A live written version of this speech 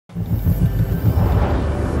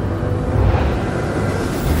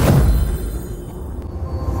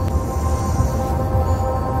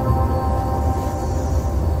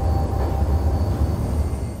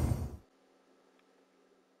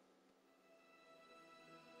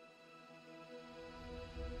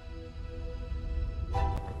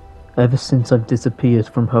Ever since I've disappeared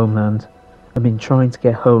from Homeland, I've been trying to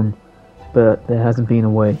get home, but there hasn't been a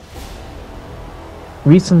way.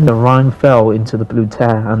 Recently Orion fell into the blue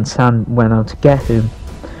tear and Sam went out to get him,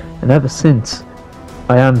 and ever since,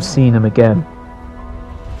 I haven't seen him again.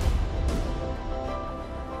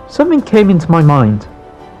 Something came into my mind,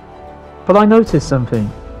 but I noticed something.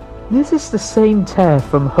 This is the same tear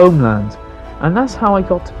from Homeland, and that's how I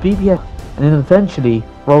got to BBS and then eventually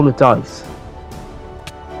roll a dice.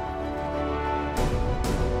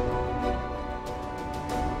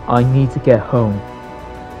 I need to get home.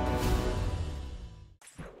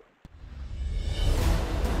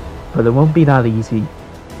 But it won't be that easy.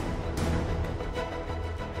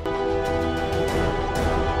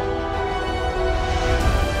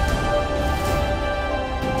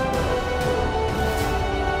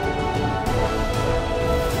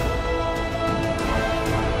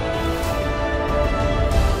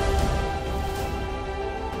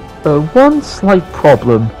 But one slight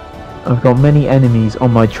problem, I've got many enemies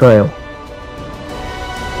on my trail.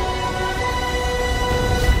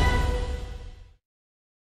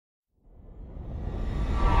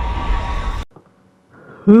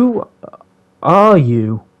 Who are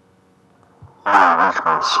you?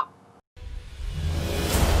 Weakness.